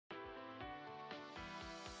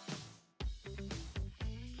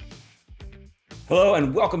Hello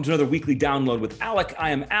and welcome to another weekly download with Alec.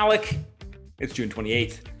 I am Alec. It's June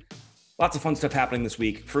 28th. Lots of fun stuff happening this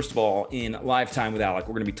week. First of all, in Live Time with Alec,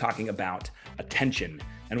 we're going to be talking about attention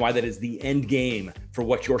and why that is the end game for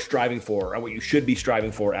what you're striving for and what you should be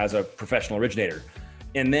striving for as a professional originator.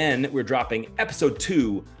 And then we're dropping episode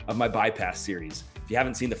 2 of my bypass series. If you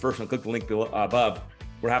haven't seen the first one, click the link below, above.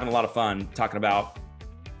 We're having a lot of fun talking about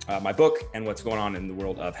my book and what's going on in the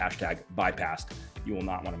world of #bypassed. You will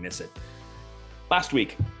not want to miss it. Last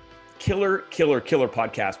week, killer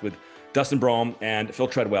podcast with Dustin Brome and Phil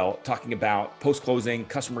Treadwell talking about post-closing,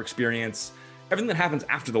 customer experience, everything that happens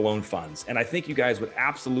after the loan funds. And I think you guys would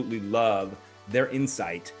absolutely love their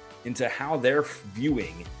insight into how they're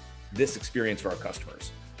viewing this experience for our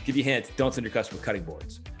customers. Give you a hint, don't send your customers cutting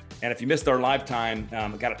boards. And if you missed our live time,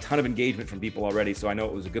 got a ton of engagement from people already, so I know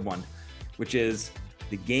it was a good one, which is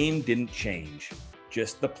the game didn't change,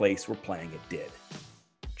 just the place we're playing it did.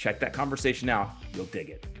 Check that conversation out. You'll dig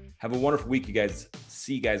it. Have a wonderful week, you guys.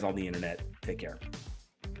 See you guys on the internet. Take care.